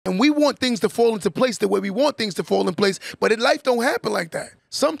we want things to fall into place the way we want things to fall in place, but life don't happen like that.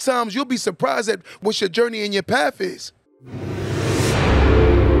 Sometimes you'll be surprised at what your journey and your path is.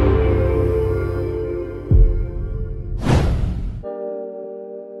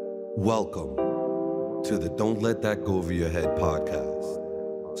 Welcome to the Don't Let That Go Over Your Head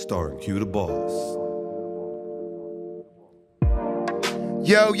podcast, starring Q the Boss.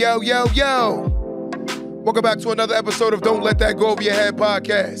 Yo, yo, yo, yo. Welcome back to another episode of Don't Let That Go Over Your Head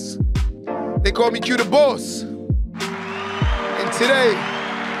podcast. They call me Q the Boss. And today,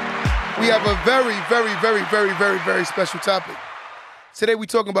 we have a very special topic. Today, we're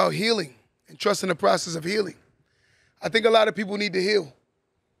talking about healing and trusting the process of healing. I think a lot of people need to heal.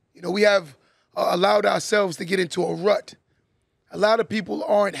 You know, we have allowed ourselves to get into a rut. A lot of people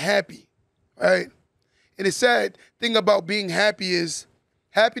aren't happy, right? And the sad thing about being happy is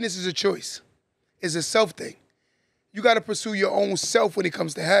happiness is a choice. It's a self thing. You got to pursue your own self when it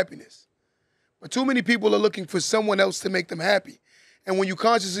comes to happiness. But too many people are looking for someone else to make them happy. And when you're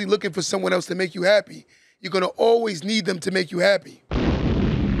consciously looking for someone else to make you happy, you're going to always need them to make you happy.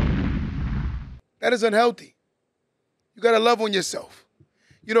 That is unhealthy. You got to love on yourself.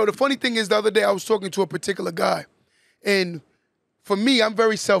 You know, the funny thing is the other day I was talking to a particular guy. And for me, I'm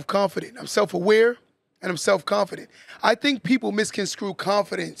very self-confident. I'm self-aware and I'm self-confident. I think people misconstrue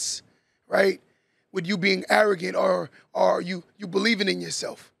confidence, right, with you being arrogant or you believing in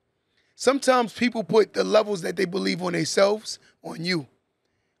yourself. Sometimes people put the levels that they believe on themselves on you,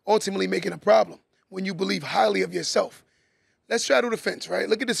 ultimately making a problem when you believe highly of yourself. Let's straddle the fence, right?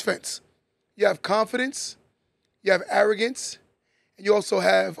 Look at this fence. You have confidence, you have arrogance, and you also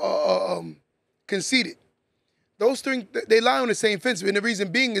have conceited. Those three, they lie on the same fence, and the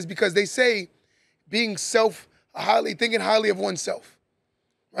reason being is because they say being thinking highly of oneself,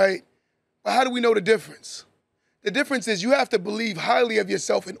 right? But how do we know the difference? The difference is you have to believe highly of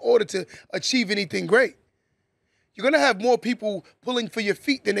yourself in order to achieve anything great. You're going to have more people pulling for your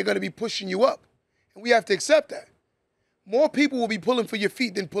feet than they're going to be pushing you up. And we have to accept that. More people will be pulling for your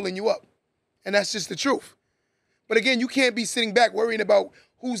feet than pulling you up. And that's just the truth. But again, you can't be sitting back worrying about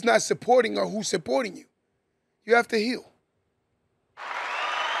who's not supporting or who's supporting you. You have to heal.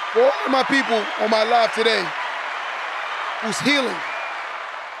 For all of my people on my live today who's healing,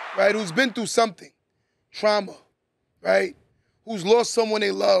 right, who's been through something, trauma, right, who's lost someone they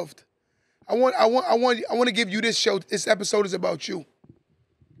loved, I want to give you this show. This episode is about you.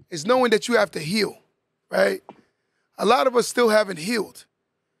 It's knowing that you have to heal, right? A lot of us still haven't healed.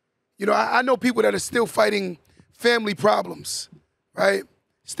 You know, I know people that are still fighting family problems, right?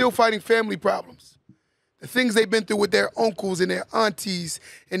 Still fighting family problems. The things they've been through with their uncles and their aunties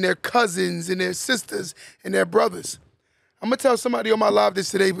and their cousins and their sisters and their brothers. I'm going to tell somebody on my live this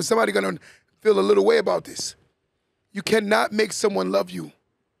today, but somebody going to feel a little way about this. You cannot make someone love you,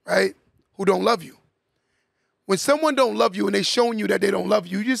 right, who don't love you. When someone don't love you and they showing you that they don't love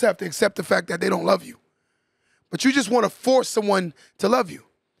you, you just have to accept the fact that they don't love you. But you just want to force someone to love you.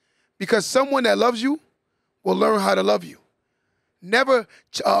 Because someone that loves you will learn how to love you. Never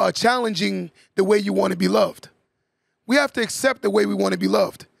challenging the way you want to be loved. We have to accept the way we want to be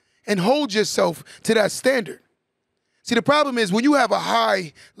loved and hold yourself to that standard. See, the problem is when you have a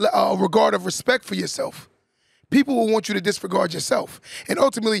high regard of respect for yourself, people will want you to disregard yourself and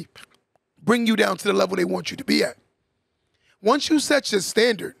ultimately bring you down to the level they want you to be at. Once you set your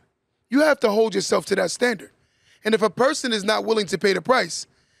standard, you have to hold yourself to that standard. And if a person is not willing to pay the price,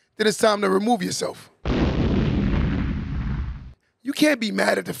 then it's time to remove yourself. You can't be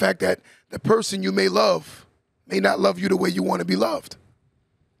mad at the fact that the person you may love may not love you the way you want to be loved.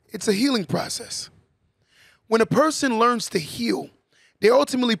 It's a healing process. When a person learns to heal, they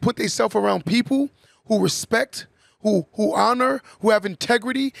ultimately put themselves around people who respect, who honor, who have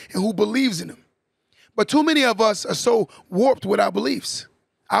integrity, and who believes in them. But too many of us are so warped with our beliefs.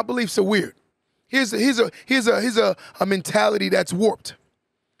 Our beliefs are weird. Here's a mentality that's warped.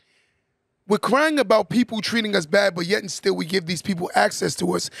 We're crying about people treating us bad, but yet and still we give these people access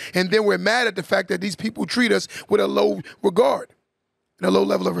to us, and then we're mad at the fact that these people treat us with a low regard and a low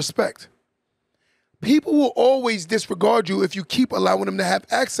level of respect. People will always disregard you if you keep allowing them to have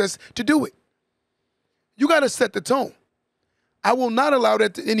access to do it. You got to set the tone. I will not allow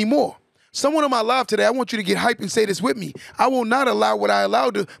that anymore. Someone on my live today, I want you to get hype and say this with me. I will not allow what I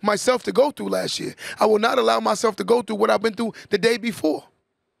allowed myself to go through last year. I will not allow myself to go through what I've been through the day before.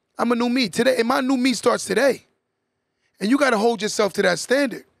 I'm a new me today, and my new me starts today. And you got to hold yourself to that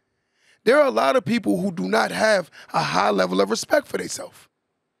standard. There are a lot of people who do not have a high level of respect for themselves,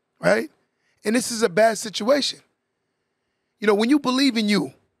 right? And this is a bad situation. You know, when you believe in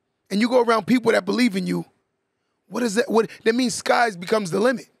you and you go around people that believe in you, what is that? That means skies becomes the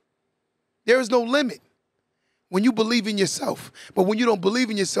limit. There is no limit when you believe in yourself. But when you don't believe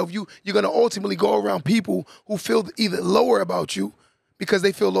in yourself, you're going to ultimately go around people who feel either lower about you because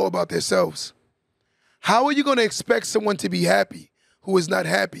they feel low about themselves. How are you going to expect someone to be happy who is not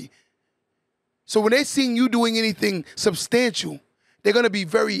happy? So when they're seeing you doing anything substantial, they're going to be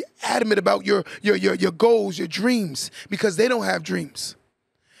very adamant about your goals, your dreams, because they don't have dreams.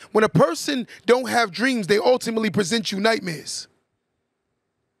 When a person don't have dreams, they ultimately present you nightmares.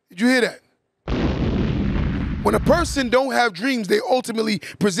 Did you hear that? When a person don't have dreams, they ultimately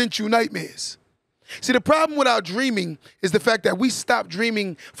present you nightmares. See, the problem with our dreaming is the fact that we stopped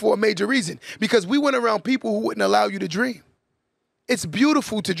dreaming for a major reason, because we went around people who wouldn't allow you to dream. It's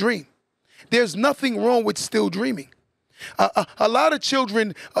beautiful to dream. There's nothing wrong with still dreaming. A lot of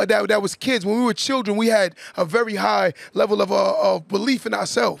children that was kids, when we were children, we had a very high level of belief in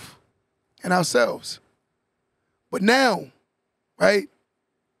ourselves and ourselves. But now, right,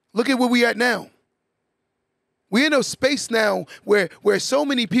 look at where we at now. We're in a space now where so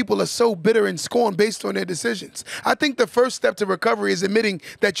many people are so bitter and scorned based on their decisions. I think the first step to recovery is admitting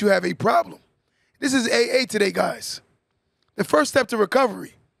that you have a problem. This is AA today, guys. The first step to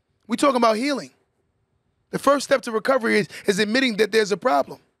recovery, we're talking about healing. The first step to recovery is admitting that there's a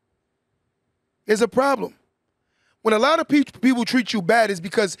problem. There's a problem. When a lot of people treat you bad, it's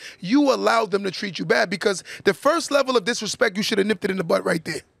because you allowed them to treat you bad, because the first level of disrespect, you should have nipped it in the butt right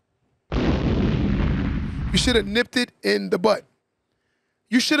there. You should have nipped it in the butt.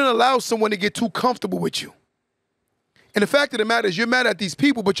 You shouldn't allow someone to get too comfortable with you. And the fact of the matter is, you're mad at these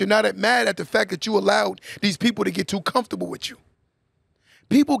people, but you're not mad at the fact that you allowed these people to get too comfortable with you.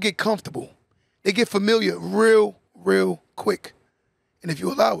 People get comfortable. They get familiar real quick. And if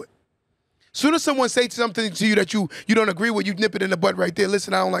you allow it. Soon as someone says something to you that you don't agree with, you nip it in the butt right there.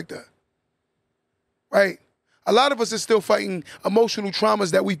 Listen, I don't like that. Right? A lot of us are still fighting emotional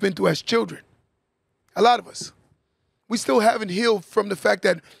traumas that we've been through as children. A lot of us. We still haven't healed from the fact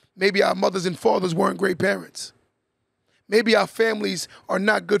that maybe our mothers and fathers weren't great parents. Maybe our families are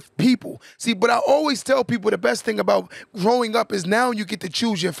not good people. See, but I always tell people the best thing about growing up is now you get to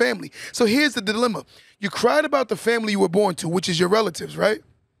choose your family. So here's the dilemma. You cried about the family you were born to, which is your relatives, right?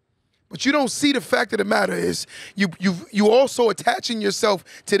 But you don't see the fact of the matter is you also attaching yourself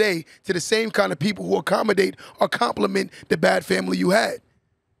today to the same kind of people who accommodate or compliment the bad family you had.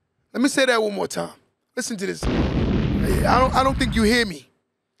 Let me say that one more time. Listen to this. I don't think you hear me.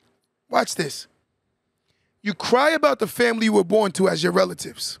 Watch this. You cry about the family you were born to as your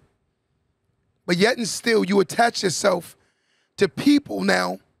relatives, but yet and still you attach yourself to people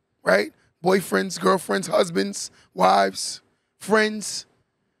now, right? Boyfriends, girlfriends, husbands, wives, friends.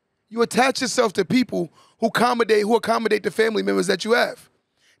 You attach yourself to people who accommodate the family members that you have.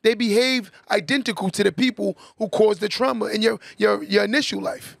 They behave identical to the people who caused the trauma in your initial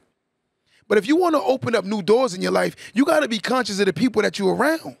life. But if you want to open up new doors in your life, you got to be conscious of the people that you're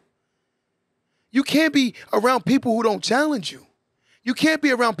around. You can't be around people who don't challenge you. You can't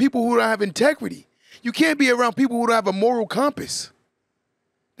be around people who don't have integrity. You can't be around people who don't have a moral compass.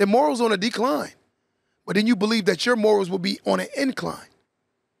 Their morals on a decline. But then you believe that your morals will be on an incline.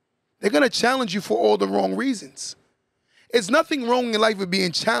 They're going to challenge you for all the wrong reasons. It's nothing wrong in life with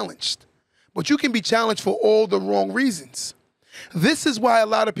being challenged, but you can be challenged for all the wrong reasons. This is why a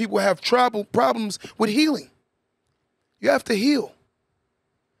lot of people have problems with healing. You have to heal.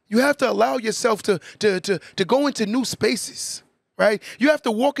 You have to allow yourself to go into new spaces, right? You have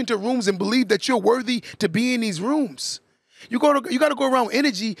to walk into rooms and believe that you're worthy to be in these rooms. You got to go around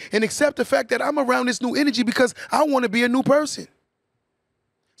energy and accept the fact that I'm around this new energy because I want to be a new person.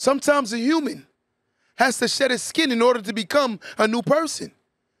 Sometimes a human has to shed his skin in order to become a new person.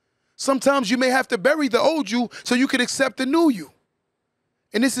 Sometimes you may have to bury the old you so you can accept the new you.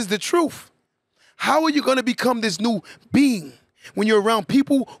 And this is the truth. How are you going to become this new being when you're around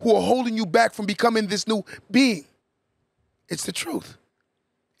people who are holding you back from becoming this new being? It's the truth.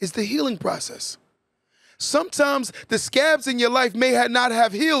 It's the healing process. Sometimes the scabs in your life may not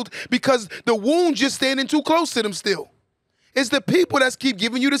have healed because the wounds you're standing too close to them still. It's the people that keep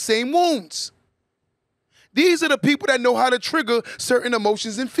giving you the same wounds. These are the people that know how to trigger certain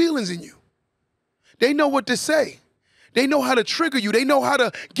emotions and feelings in you. They know what to say. They know how to trigger you. They know how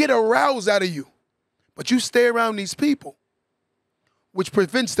to get aroused out of you. But you stay around these people, which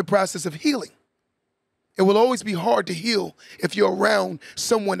prevents the process of healing. It will always be hard to heal if you're around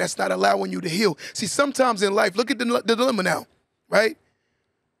someone that's not allowing you to heal. See, sometimes in life, look at the dilemma now, right?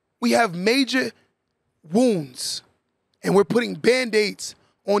 We have major wounds, and we're putting Band-Aids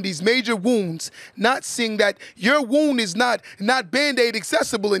on these major wounds, not seeing that your wound is not Band-Aid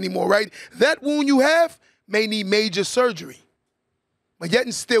accessible anymore, right? That wound you have may need major surgery. But yet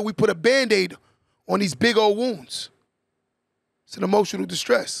and still, we put a Band-Aid on these big old wounds. It's an emotional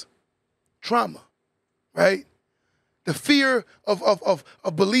distress, trauma, right? The fear of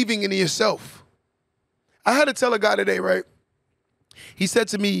believing in yourself. I had to tell a guy today, right? He said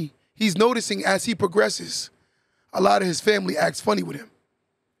to me, he's noticing as he progresses, a lot of his family acts funny with him.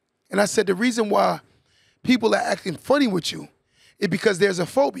 And I said, the reason why people are acting funny with you is because there's a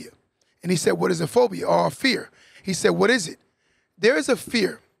phobia. And he said, what is a phobia or a fear? He said, what is it? There is a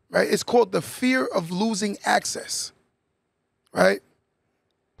fear, right? It's called the fear of losing access, right?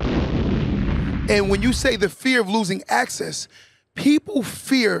 And when you say the fear of losing access, people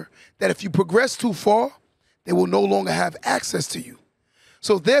fear that if you progress too far, they will no longer have access to you.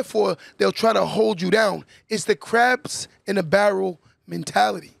 So therefore, they'll try to hold you down. It's the crabs in a barrel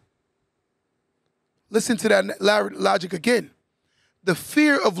mentality. Listen to that logic again. The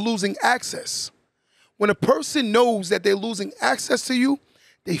fear of losing access. When a person knows that they're losing access to you,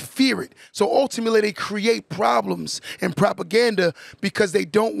 they fear it. So ultimately, they create problems and propaganda because they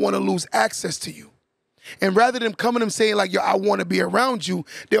don't want to lose access to you. And rather than coming and saying like, yo, I want to be around you,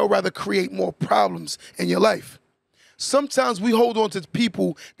 they'll rather create more problems in your life. Sometimes we hold on to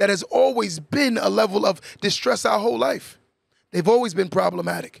people that has always been a level of distress our whole life. They've always been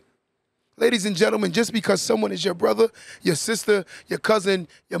problematic. Ladies and gentlemen, just because someone is your brother, your sister, your cousin,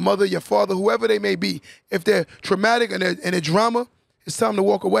 your mother, your father, whoever they may be, if they're traumatic and they're drama, it's time to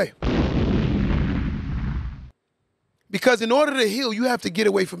walk away. Because in order to heal, you have to get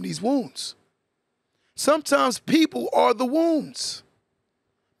away from these wounds. Sometimes people are the wounds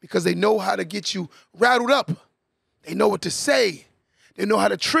because they know how to get you rattled up. They know what to say. They know how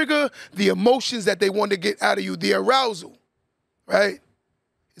to trigger the emotions that they want to get out of you, the arousal, right?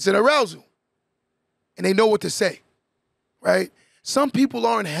 It's an arousal. And they know what to say, right? Some people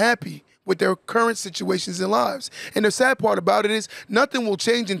aren't happy with their current situations in lives. And the sad part about it is nothing will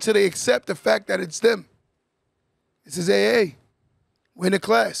change until they accept the fact that it's them. This is AA. We're in a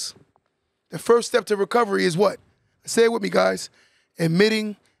class. The first step to recovery is what? Say it with me, guys.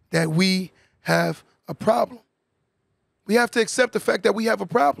 Admitting that we have a problem. We have to accept the fact that we have a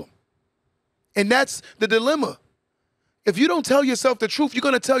problem. And that's the dilemma. If you don't tell yourself the truth, you're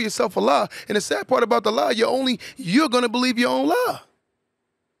going to tell yourself a lie. And the sad part about the lie, you're going to believe your own lie.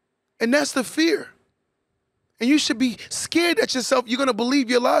 And that's the fear. And you should be scared that you're going to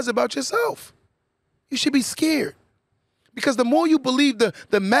believe your lies about yourself. You should be scared. Because the more you believe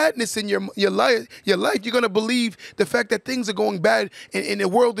the madness in your life, you're going to believe the fact that things are going bad and the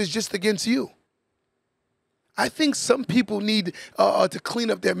world is just against you. I think some people need to clean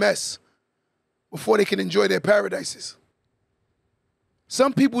up their mess before they can enjoy their paradises.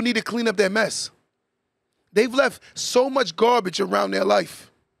 Some people need to clean up their mess. They've left so much garbage around their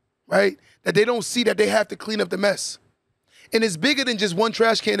life, right, that they don't see that they have to clean up the mess. And it's bigger than just one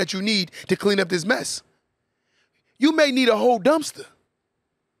trash can that you need to clean up this mess. You may need a whole dumpster.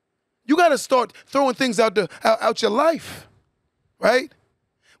 You got to start throwing things out your life, right?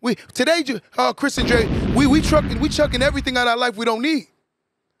 Today, Chris and Dre, we chucking everything out of our life we don't need.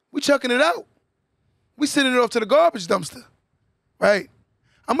 We chucking it out. We sending it off to the garbage dumpster, right?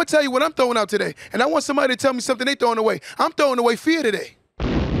 I'm going to tell you what I'm throwing out today. And I want somebody to tell me something they're throwing away. I'm throwing away fear today.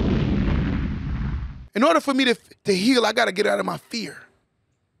 In order for me to heal, I got to get out of my fear.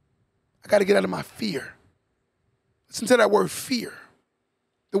 I got to get out of my fear. Listen to that word fear.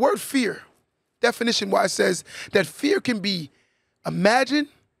 The word fear, definition-wise, says that fear can be imagined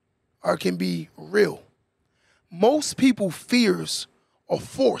or it can be real. Most people fears are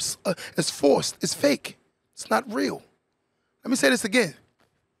forced. It's forced. It's fake. It's not real. Let me say this again.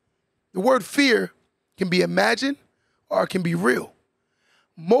 The word fear can be imagined or it can be real.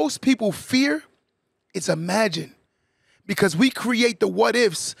 Most people fear, it's imagined because we create the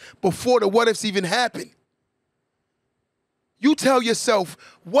what-ifs before the what-ifs even happen. You tell yourself,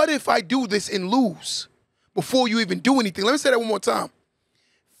 what if I do this and lose before you even do anything? Let me say that one more time.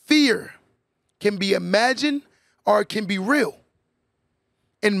 Fear can be imagined or it can be real.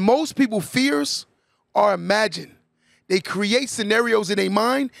 And most people's fears are imagined. They create scenarios in their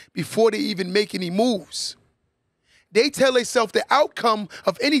mind before they even make any moves. They tell themselves the outcome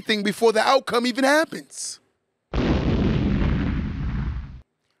of anything before the outcome even happens.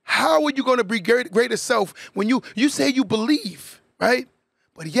 How are you going to be greater self when you say you believe, right?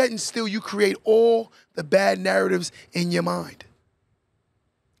 But yet and still you create all the bad narratives in your mind.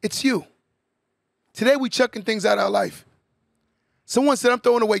 It's you. Today we chucking things out of our life. Someone said, I'm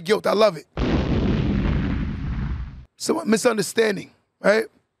throwing away guilt. I love it. Some misunderstanding, right?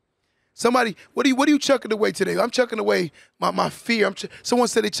 Somebody, what are you chucking away today? I'm chucking away my fear. Someone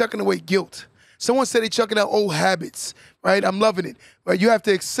said they're chucking away guilt. Someone said they chucking out old habits, right? I'm loving it. Right? You have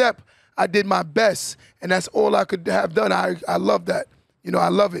to accept I did my best, and that's all I could have done. I love that. You know, I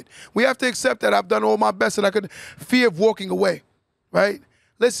love it. We have to accept that I've done all my best and I could fear of walking away, right?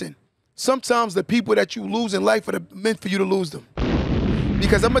 Listen, sometimes the people that you lose in life are meant for you to lose them.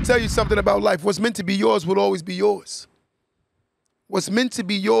 Because I'm going to tell you something about life. What's meant to be yours will always be yours. What's meant to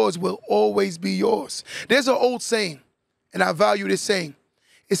be yours will always be yours. There's an old saying, and I value this saying.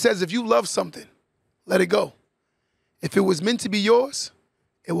 It says, if you love something, let it go. If it was meant to be yours,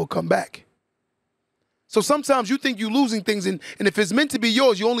 it will come back. So sometimes you think you're losing things, and if it's meant to be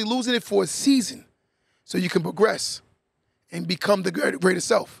yours, you're only losing it for a season so you can progress and become the greater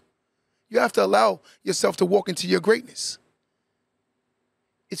self. You have to allow yourself to walk into your greatness.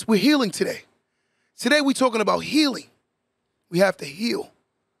 We're healing today. Today we're talking about healing. We have to heal.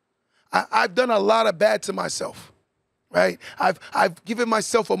 I've done a lot of bad to myself, right? I've given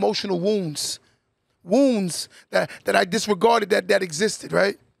myself emotional wounds that I disregarded that existed,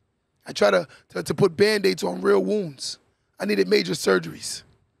 right? I try to put Band-Aids on real wounds. I needed major surgeries.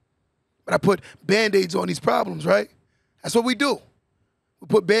 But I put Band-Aids on these problems, right? That's what we do. We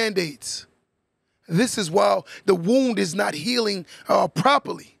put Band-Aids. This is why the wound is not healing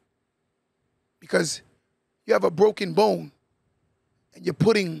properly. Because you have a broken bone and you're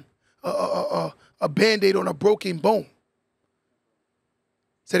putting a Band-Aid on a broken bone.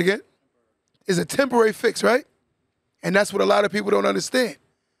 Say it again. It's a temporary fix, right? And that's what a lot of people don't understand.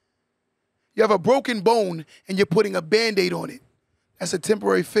 You have a broken bone and you're putting a Band-Aid on it. That's a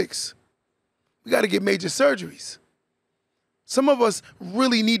temporary fix. We got to get major surgeries. Some of us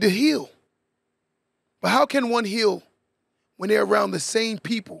really need to heal. But how can one heal when they're around the same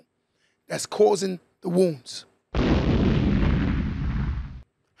people that's causing the wounds?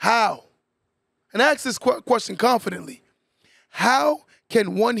 How? And I ask this question confidently. How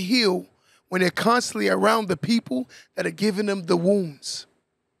can one heal when they're constantly around the people that are giving them the wounds?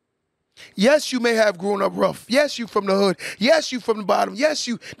 Yes, you may have grown up rough. Yes, you from the hood. Yes, you from the bottom. Yes,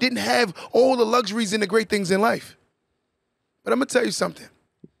 you didn't have all the luxuries and the great things in life. But I'm going to tell you something.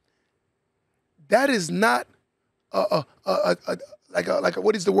 That is not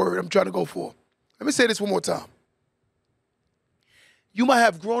what is the word I'm trying to go for? Let me say this one more time. You might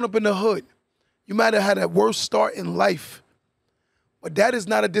have grown up in the hood. You might have had a worse start in life. But that is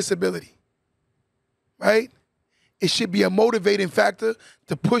not a disability, right? It should be a motivating factor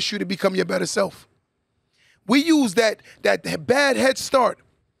to push you to become your better self. We use that bad head start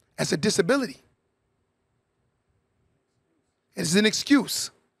as a disability. It's an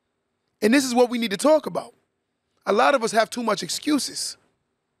excuse. And this is what we need to talk about. A lot of us have too much excuses.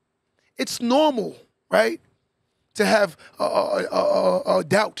 It's normal, right, to have a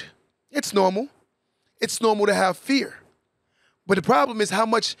doubt. It's normal. It's normal to have fear. But the problem is, how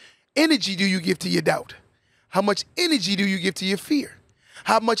much energy do you give to your doubt? How much energy do you give to your fear?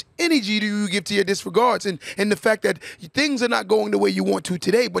 How much energy do you give to your disregards and the fact that things are not going the way you want to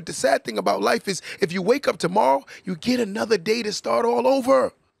today? But the sad thing about life is if you wake up tomorrow, you get another day to start all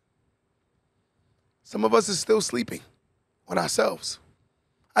over. Some of us are still sleeping on ourselves.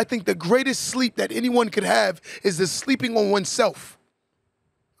 I think the greatest sleep that anyone could have is the sleeping on oneself.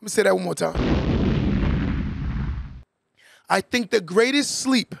 Let me say that one more time. I think the greatest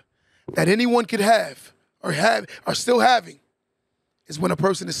sleep that anyone could have or still having is when a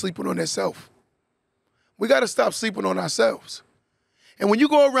person is sleeping on themselves. We got to stop sleeping on ourselves. And when you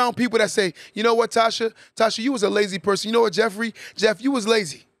go around people that say, you know what, Tasha, you was a lazy person. You know what, Jeff, you was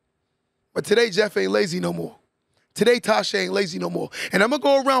lazy. But today, Jeff ain't lazy no more. Today, Tasha ain't lazy no more. And I'm going to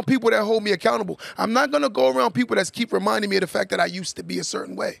go around people that hold me accountable. I'm not going to go around people that keep reminding me of the fact that I used to be a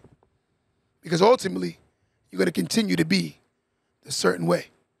certain way. Because ultimately, you're going to continue to be a certain way.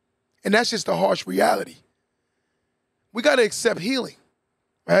 And that's just a harsh reality. We got to accept healing,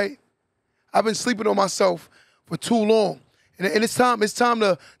 right? I've been sleeping on myself for too long. And it's time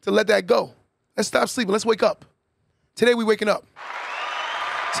to let that go. Let's stop sleeping. Let's wake up. Today, we waking up.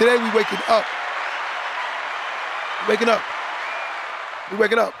 Today, we waking up. Waking up. We're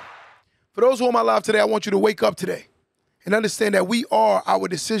waking up. For those who are on my live today, I want you to wake up today and understand that we are our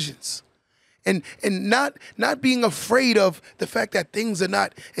decisions. And not being afraid of the fact that things are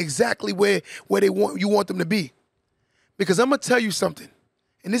not exactly where you want them to be. Because I'm going to tell you something,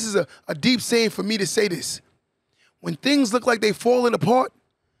 and this is a deep saying for me to say this. When things look like they're falling apart,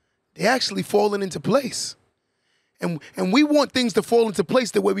 they're actually falling into place. And we want things to fall into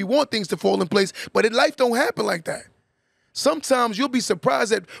place the way we want things to fall in place, but in life don't happen like that. Sometimes you'll be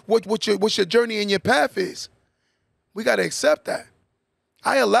surprised at what your journey and your path is. We got to accept that.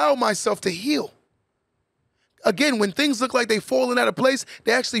 I allow myself to heal. Again, when things look like they're falling out of place,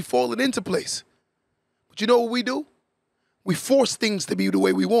 they're actually falling into place. But you know what we do? We force things to be the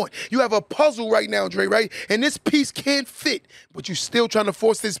way we want. You have a puzzle right now, Dre, right? And this piece can't fit, but you're still trying to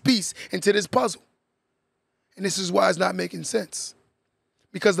force this piece into this puzzle. And this is why it's not making sense.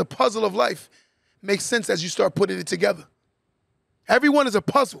 Because the puzzle of life makes sense as you start putting it together. Everyone is a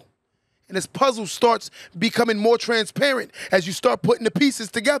puzzle. And this puzzle starts becoming more transparent as you start putting the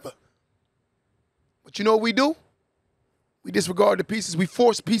pieces together. But you know what we do? We disregard the pieces. We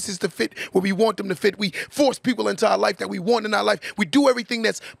force pieces to fit where we want them to fit. We force people into our life that we want in our life. We do everything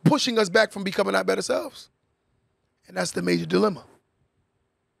that's pushing us back from becoming our better selves. And that's the major dilemma.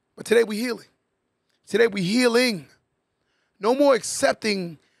 But today we're healing. Today we're healing. No more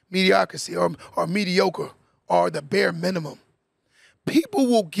accepting mediocrity or mediocre or the bare minimum. People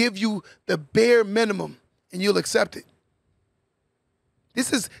will give you the bare minimum and you'll accept it.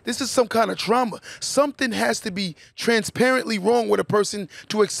 This is some kind of trauma. Something has to be transparently wrong with a person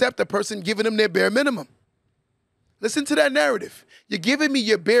to accept a person giving them their bare minimum. Listen to that narrative. You're giving me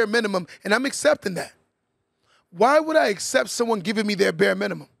your bare minimum, and I'm accepting that. Why would I accept someone giving me their bare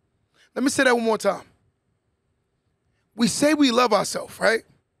minimum? Let me say that one more time. We say we love ourselves, right?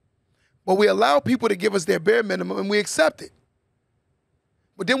 But we allow people to give us their bare minimum, and we accept it.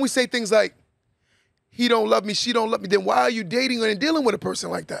 But then we say things like, he don't love me, she don't love me. Then why are you dating and dealing with a person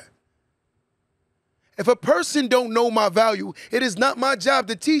like that? If a person don't know my value, it is not my job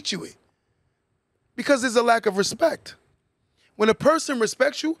to teach you it. Because there's a lack of respect. When a person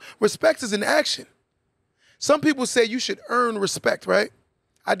respects you, respect is an action. Some people say you should earn respect, right?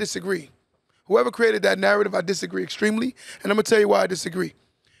 I disagree. Whoever created that narrative, I disagree extremely. And I'm going to tell you why I disagree.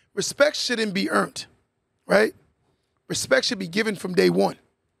 Respect shouldn't be earned, right? Respect should be given from day one.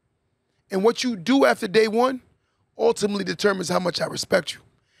 And what you do after day one ultimately determines how much I respect you.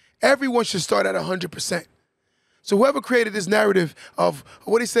 Everyone should start at 100%. So whoever created this narrative of,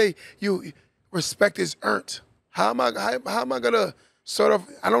 what do they say, respect is earned. How am I gonna sort of,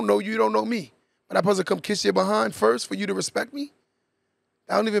 I don't know you, don't know me, but I'm supposed to come kiss you behind first for you to respect me?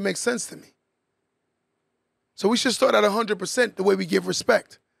 That don't even make sense to me. So we should start at 100% the way we give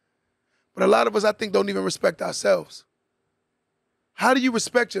respect. But a lot of us, I think, don't even respect ourselves. How do you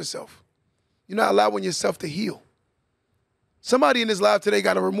respect yourself? You're not allowing yourself to heal. Somebody in this live today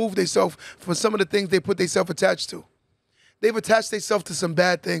got to remove themselves from some of the things they put themselves attached to. They've attached themselves to some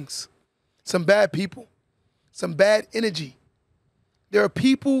bad things, some bad people, some bad energy. There are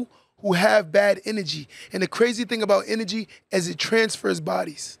people who have bad energy. And the crazy thing about energy is it transfers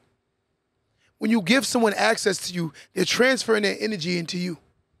bodies. When you give someone access to you, they're transferring their energy into you.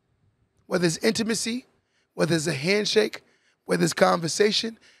 Whether it's intimacy, whether it's a handshake, whether it's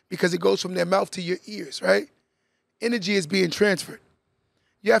conversation, because it goes from their mouth to your ears, right? Energy is being transferred.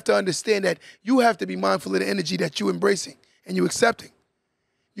 You have to understand that you have to be mindful of the energy that you're embracing and you're accepting.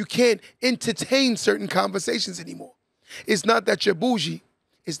 You can't entertain certain conversations anymore. It's not that you're bougie,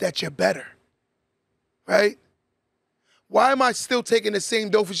 it's that you're better, right? Why am I still taking the same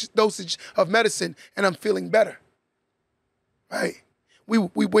dosage of medicine and I'm feeling better, right?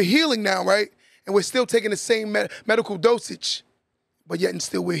 We're healing now, right? And we're still taking the same medical dosage, but yet and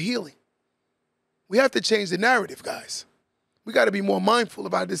still we're healing. We have to change the narrative, guys. We got to be more mindful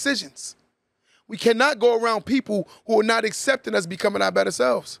of our decisions. We cannot go around people who are not accepting us becoming our better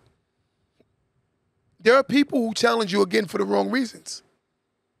selves. There are people who challenge you again for the wrong reasons.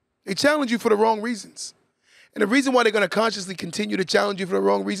 They challenge you for the wrong reasons. And the reason why they're going to consciously continue to challenge you for the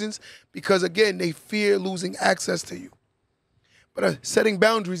wrong reasons, because again, they fear losing access to you. But setting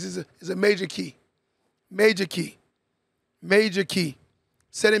boundaries is a major key. Major key. Major key.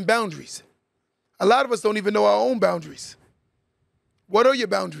 Setting boundaries. A lot of us don't even know our own boundaries. What are your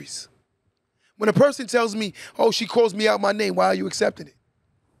boundaries? When a person tells me, oh, she calls me out my name, why are you accepting it?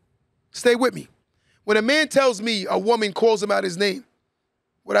 Stay with me. When a man tells me a woman calls him out his name,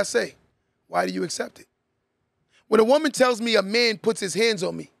 what I say? Why do you accept it? When a woman tells me a man puts his hands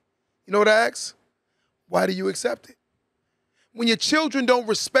on me, you know what I ask? Why do you accept it? When your children don't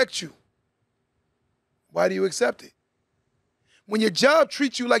respect you, why do you accept it? When your job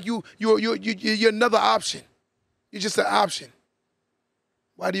treats you like you're another option, you're just an option,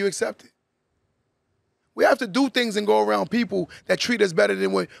 why do you accept it? We have to do things and go around people that treat us better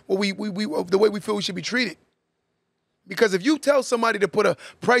than the way we feel we should be treated. Because if you tell somebody to put a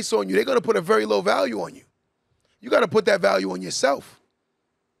price on you, they're going to put a very low value on you. You got to put that value on yourself.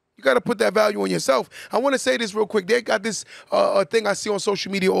 You got to put that value on yourself. I want to say this real quick. They got this thing I see on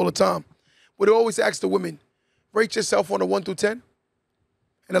social media all the time where they always ask the women, rate yourself on a 1 through 10.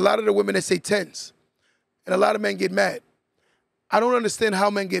 And a lot of the women, they say 10s. And a lot of men get mad. I don't understand how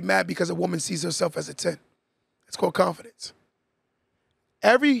men get mad because a woman sees herself as a 10. It's called confidence.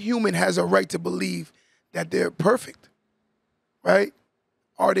 Every human has a right to believe that they're perfect, right?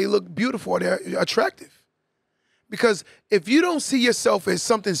 Or they look beautiful, or they're attractive. Because if you don't see yourself as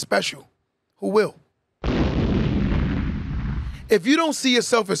something special, who will? If you don't see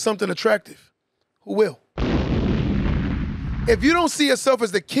yourself as something attractive, who will? If you don't see yourself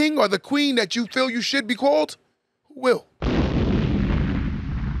as the king or the queen that you feel you should be called, who will?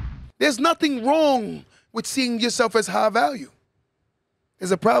 There's nothing wrong with seeing yourself as high value.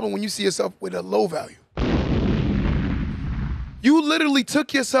 There's a problem when you see yourself with a low value. You literally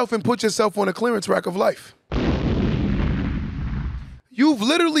took yourself and put yourself on a clearance rack of life. You've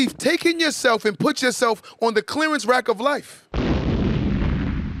literally taken yourself and put yourself on the clearance rack of life.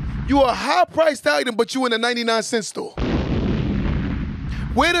 You are a high-priced item, but you in a 99-cent store.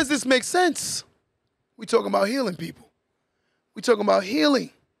 Where does this make sense? We're talking about healing, people. We're talking about healing.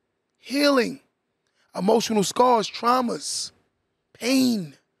 Healing. Emotional scars, traumas,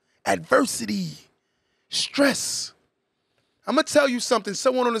 pain, adversity, stress. I'm going to tell you something.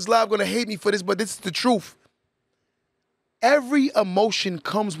 Someone on this live going to hate me for this, but this is the truth. Every emotion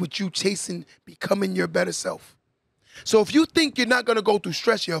comes with you chasing becoming your better self. So if you think you're not going to go through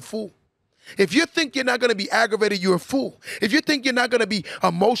stress, you're a fool. If you think you're not going to be aggravated, you're a fool. If you think you're not going to be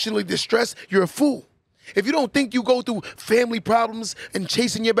emotionally distressed, you're a fool. If you don't think you go through family problems and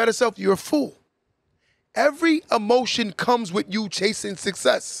chasing your better self, you're a fool. Every emotion comes with you chasing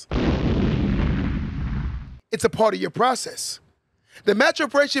success. It's a part of your process. The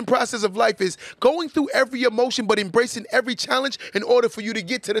maturation process of life is going through every emotion but embracing every challenge in order for you to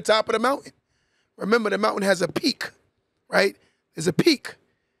get to the top of the mountain. Remember, the mountain has a peak, right? There's a peak.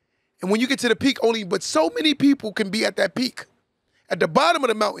 And when you get to the peak, but so many people can be at that peak. At the bottom of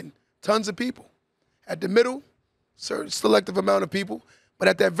the mountain, tons of people. At the middle, certain selective amount of people. But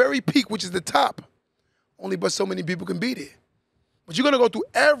at that very peak, which is the top, but so many people can be there. But you're going to go through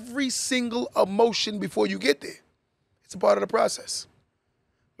every single emotion before you get there. It's a part of the process.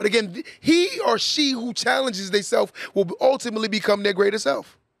 But again, he or she who challenges themselves will ultimately become their greater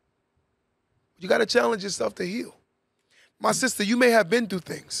self. You got to challenge yourself to heal. My sister, you may have been through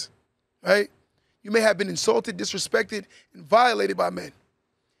things, right? You may have been insulted, disrespected, and violated by men.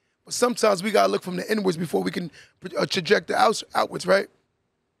 But sometimes we got to look from the inwards before we can project the outwards, right?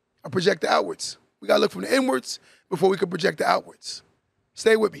 Or project the outwards. We got to look from the inwards before we can project the outwards.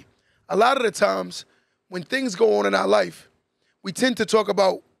 Stay with me. A lot of the times when things go on in our life, we tend to talk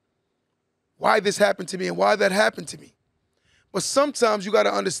about why this happened to me and why that happened to me. But sometimes you got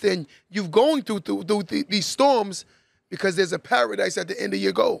to understand you're going through these storms because there's a paradise at the end of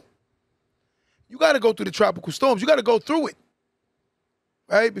your goal. You got to go through the tropical storms. You got to go through it,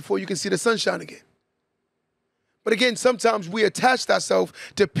 right, before you can see the sunshine again. But again, sometimes we attached ourselves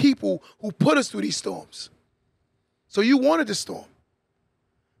to people who put us through these storms. So you wanted the storm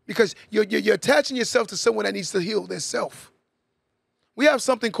because you're attaching yourself to someone that needs to heal their self. We have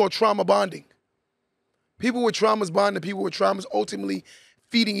something called trauma bonding. People with traumas bond to people with traumas, ultimately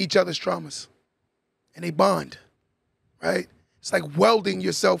feeding each other's traumas. And they bond, right? It's like welding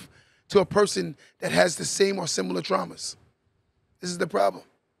yourself to a person that has the same or similar traumas. This is the problem.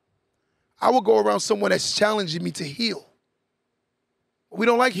 I will go around someone that's challenging me to heal. But we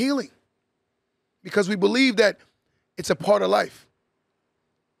don't like healing because we believe that it's a part of life.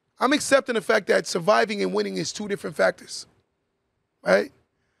 I'm accepting the fact that surviving and winning is two different factors, right?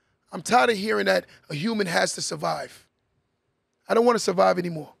 I'm tired of hearing that a human has to survive. I don't want to survive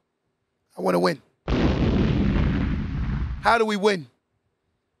anymore. I want to win. How do we win?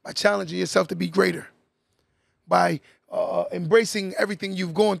 By challenging yourself to be greater, by embracing everything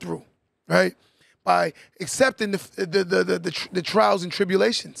you've gone through, right? By accepting the trials and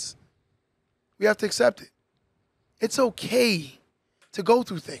tribulations. We have to accept it. It's okay to go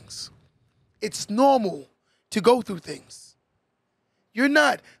through things. It's normal to go through things. You're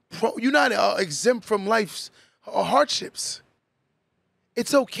not exempt from life's hardships.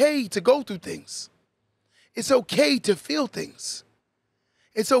 It's okay to go through things. It's okay to feel things.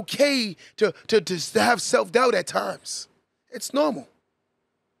 It's okay to have self-doubt at times. It's normal.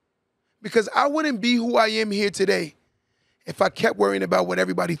 Because I wouldn't be who I am here today if I kept worrying about what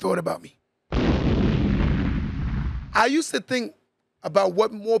everybody thought about me. I used to think about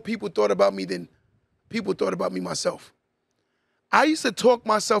what more people thought about me than people thought about me myself. I used to talk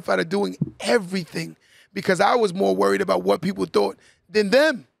myself out of doing everything because I was more worried about what people thought than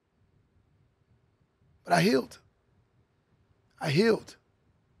them. But I healed. I healed.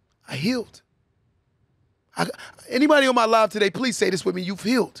 I healed. Anybody on my live today, please say this with me. You've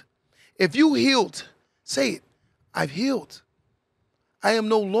healed. If you healed, say it. I've healed. I am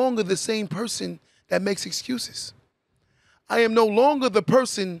no longer the same person that makes excuses. I am no longer the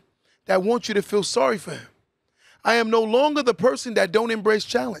person that want you to feel sorry for him. I am no longer the person that don't embrace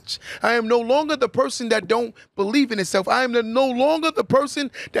challenge. I am no longer the person that don't believe in itself. I am no longer the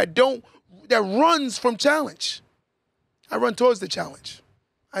person that runs from challenge. I run towards the challenge.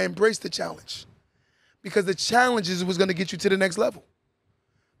 I embrace the challenge because the challenge is what's going to get you to the next level.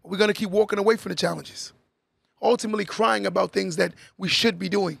 We're going to keep walking away from the challenges, ultimately crying about things that we should be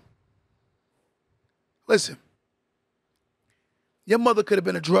doing. Listen, your mother could have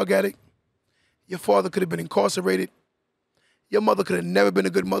been a drug addict. Your father could have been incarcerated. Your mother could have never been a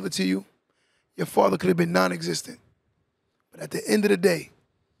good mother to you. Your father could have been non-existent. But at the end of the day,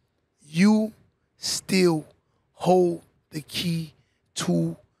 you still hold the key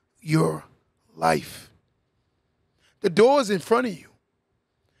to your life. The door is in front of you.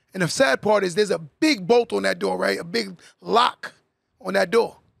 And the sad part is there's a big bolt on that door, right? A big lock on that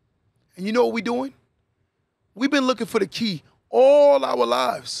door. And you know what we're doing? We've been looking for the key all our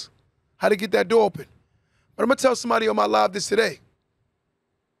lives, how to get that door open. But I'm going to tell somebody on my live this today.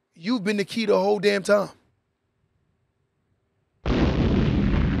 You've been the key the whole damn time.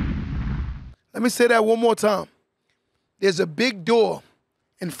 Let me say that one more time. There's a big door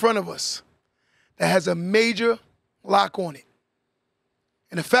in front of us that has a major lock on it.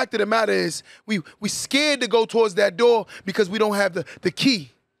 And the fact of the matter is we scared to go towards that door because we don't have the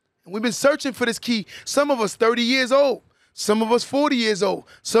key. And we've been searching for this key. Some of us 30 years old. Some of us 40 years old.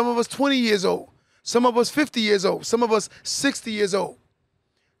 Some of us 20 years old. Some of us 50 years old. Some of us 60 years old.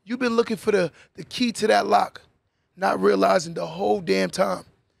 You've been looking for the key to that lock, not realizing the whole damn time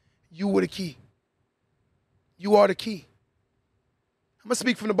you were the key. You are the key. I'm going to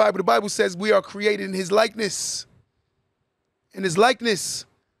speak from the Bible. The Bible says we are created in his likeness. In his likeness.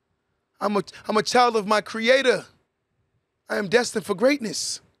 I'm a child of my creator. I am destined for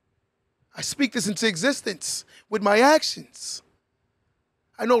greatness. I speak this into existence with my actions.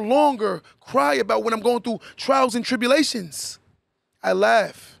 I no longer cry about when I'm going through trials and tribulations. I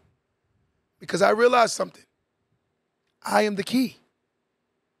laugh because I realize something. I am the key.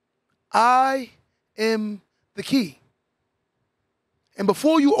 I am the key. And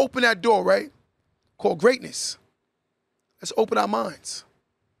before you open that door, right, called greatness, let's open our minds.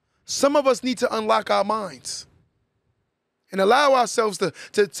 Some of us need to unlock our minds and allow ourselves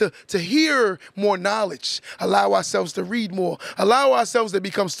to hear more knowledge, allow ourselves to read more, allow ourselves to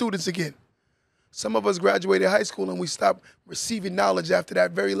become students again. Some of us graduated high school and we stopped receiving knowledge after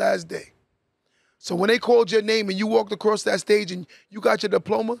that very last day. So when they called your name and you walked across that stage and you got your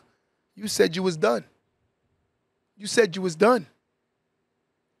diploma, you said you was done. You said you was done.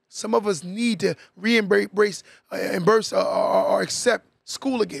 Some of us need to embrace or accept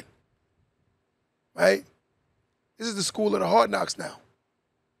school again, right? This is the school of the hard knocks now.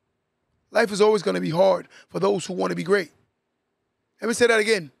 Life is always going to be hard for those who want to be great. Let me say that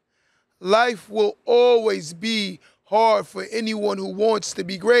again. Life will always be hard for anyone who wants to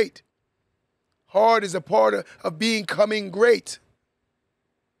be great. Hard is a part of becoming great.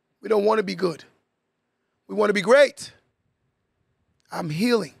 We don't want to be good. We want to be great. I'm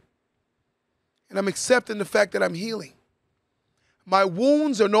healing. And I'm accepting the fact that I'm healing. My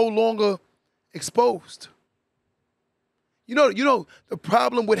wounds are no longer exposed. You know the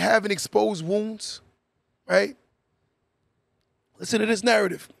problem with having exposed wounds, right? Listen to this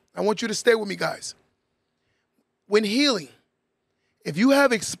narrative. I want you to stay with me, guys. When healing, if you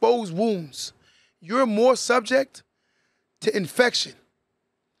have exposed wounds, you're more subject to infection.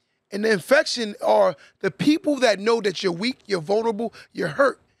 And the infection are the people that know that you're weak, you're vulnerable, you're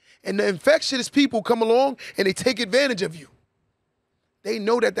hurt. And the infectious people come along and they take advantage of you. They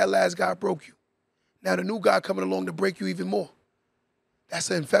know that last guy broke you. Now the new guy coming along to break you even more.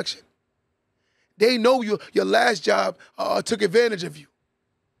 That's an infection. They know your last job took advantage of you.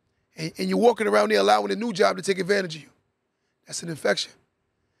 And you're walking around there allowing the new job to take advantage of you. That's an infection.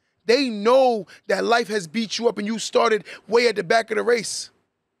 They know that life has beat you up and you started way at the back of the race.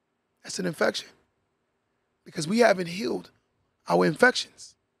 That's an infection. Because we haven't healed our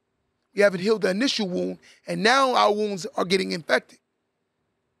infections. We haven't healed the initial wound, and now our wounds are getting infected.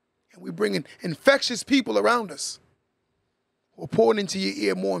 And we're bringing infectious people around us who are pouring into your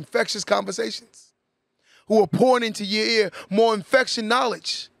ear more infectious conversations, who are pouring into your ear more infection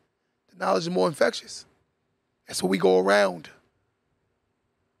knowledge. The knowledge is more infectious. That's what we go around,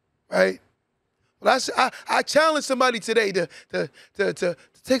 right? Well, I challenge somebody today to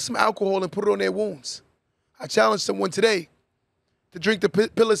take some alcohol and put it on their wounds. I challenge someone today to drink the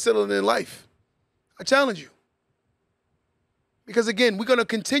penicillin in life. I challenge you. Because again, we're going to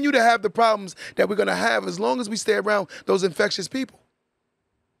continue to have the problems that we're going to have as long as we stay around those infectious people.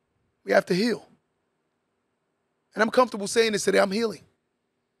 We have to heal. And I'm comfortable saying this today, I'm healing.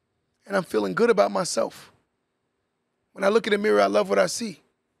 and I'm feeling good about myself. When I look in the mirror, I love what I see.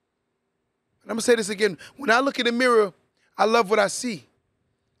 And I'm going to say this again. When I look in the mirror, I love what I see.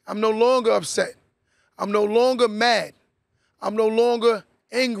 I'm no longer upset. I'm no longer mad. I'm no longer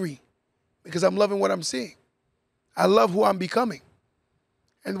angry because I'm loving what I'm seeing. I love who I'm becoming.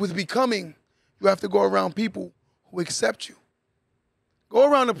 And with becoming, you have to go around people who accept you. Go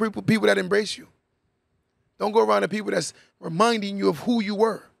around the people that embrace you. Don't go around the people that's reminding you of who you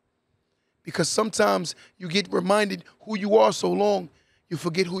were. Because sometimes you get reminded who you are so long, you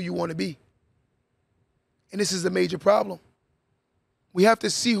forget who you want to be. And this is a major problem. We have to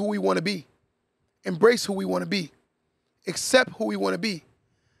see who we want to be, embrace who we want to be, accept who we want to be,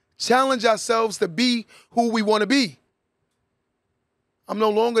 challenge ourselves to be who we want to be. I'm no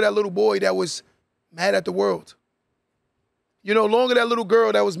longer that little boy that was mad at the world. You're no longer that little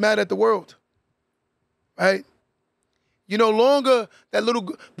girl that was mad at the world, right? You're no longer that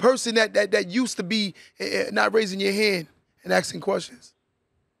little person that used to be not raising your hand and asking questions.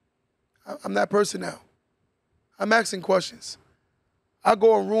 I'm that person now. I'm asking questions. I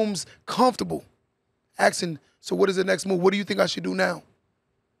go in rooms comfortable, asking, so what is the next move? What do you think I should do now?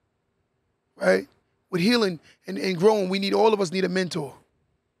 Right? With healing and growing, all of us need a mentor,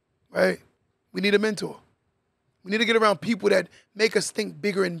 right? We need a mentor. We need to get around people that make us think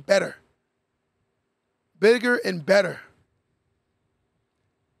bigger and better. Bigger and better.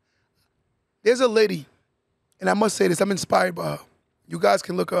 There's a lady, and I must say this, I'm inspired by her. You guys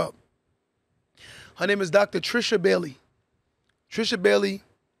can look her up. Her name is Dr. Trisha Bailey. Trisha Bailey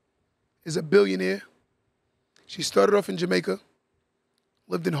is a billionaire. She started off in Jamaica,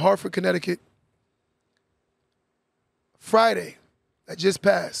 lived in Hartford, Connecticut. Friday, that just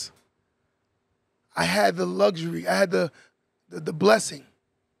passed, I had the luxury, I had the blessing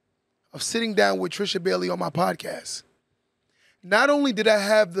of sitting down with Trisha Bailey on my podcast. Not only did I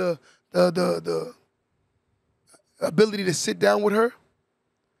have the ability to sit down with her,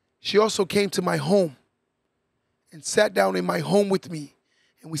 she also came to my home and sat down in my home with me,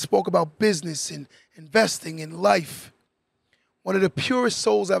 and we spoke about business and investing and life. One of the purest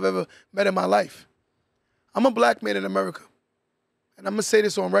souls I've ever met in my life. I'm a black man in America, and I'm going to say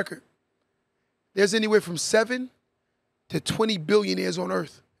this on record. There's anywhere from 7 to 20 billionaires on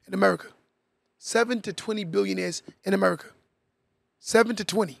earth in America. 7 to 20 billionaires in America. 7 to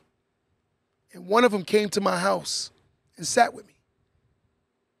 20. And one of them came to my house and sat with me.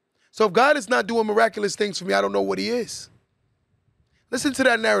 So if God is not doing miraculous things for me, I don't know what he is. Listen to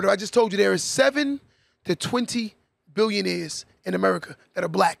that narrative. I just told you there is 7 to 20 billionaires in America that are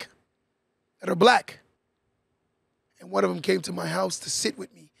black. And one of them came to my house to sit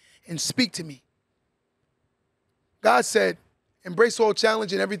with me and speak to me. God said, embrace all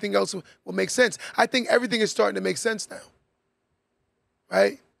challenge and everything else will make sense. I think everything is starting to make sense now,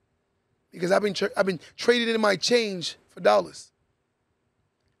 right? Because I've been trading in my change for dollars.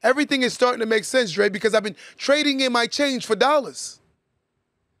 Everything is starting to make sense, Dre, because I've been trading in my change for dollars.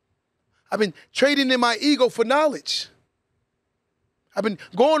 I've been trading in my ego for knowledge. I've been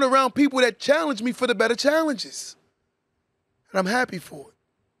going around people that challenge me for the better challenges. And I'm happy for it.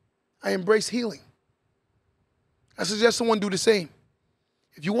 I embrace healing. I suggest someone do the same.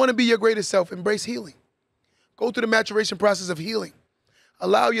 If you want to be your greatest self, embrace healing. Go through the maturation process of healing.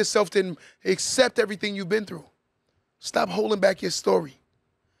 Allow yourself to accept everything you've been through. Stop holding back your story.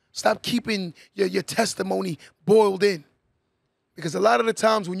 Stop keeping your testimony boiled in. Because a lot of the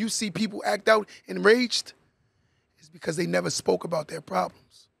times when you see people act out enraged, it's because they never spoke about their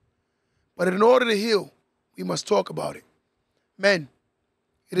problems. But in order to heal, we must talk about it. Men,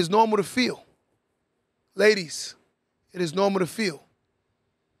 it is normal to feel. Ladies, it is normal to feel.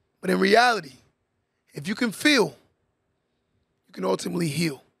 But in reality, if you can feel, you can ultimately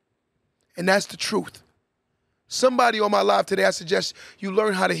heal. And that's the truth. Somebody on my live today, I suggest you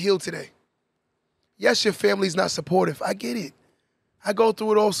learn how to heal today. Yes, your family's not supportive. I get it. I go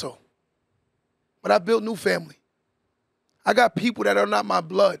through it also. But I built new family. I got people that are not my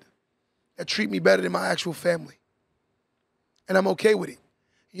blood that treat me better than my actual family. And I'm okay with it.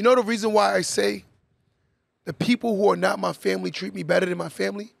 You know the reason why I say the people who are not my family treat me better than my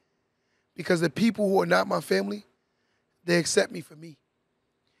family? Because the people who are not my family, they accept me for me.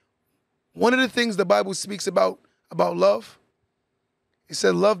 One of the things the Bible speaks about love, it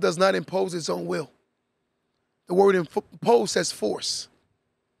said love does not impose its own will. The word impose says force.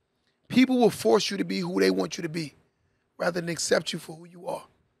 People will force you to be who they want you to be rather than accept you for who you are.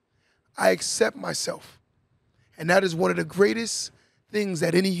 I accept myself. And that is one of the greatest things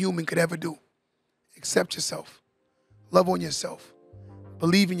that any human could ever do. Accept yourself. Love on yourself.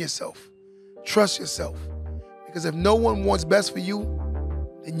 Believe in yourself. Trust yourself. Because if no one wants best for you,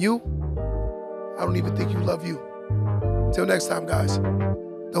 then you I don't even think you love you. Till next time, guys.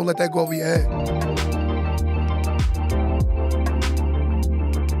 Don't let that go over your head.